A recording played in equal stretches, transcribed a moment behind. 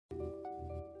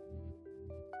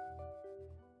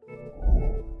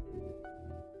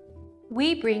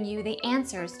We bring you the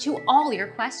answers to all your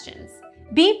questions.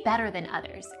 Be better than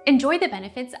others. Enjoy the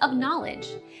benefits of knowledge.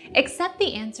 Accept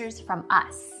the answers from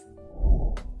us.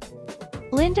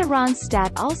 Linda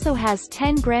Ronstadt also has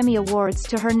 10 Grammy Awards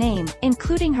to her name,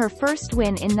 including her first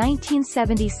win in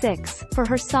 1976, for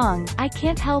her song, I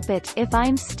Can't Help It If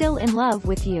I'm Still in Love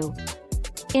with You.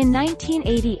 In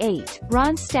 1988,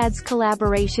 Ronstadt's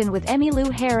collaboration with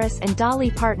Emmylou Harris and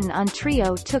Dolly Parton on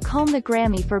Trio took home the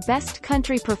Grammy for Best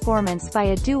Country Performance by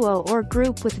a Duo or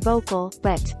Group with Vocal,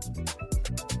 but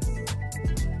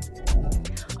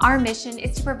our mission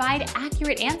is to provide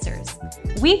accurate answers.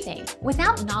 We think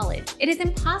without knowledge, it is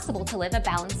impossible to live a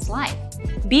balanced life.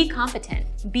 Be competent,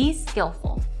 be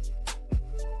skillful.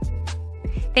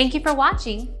 Thank you for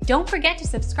watching. Don't forget to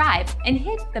subscribe and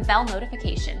hit the bell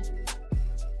notification.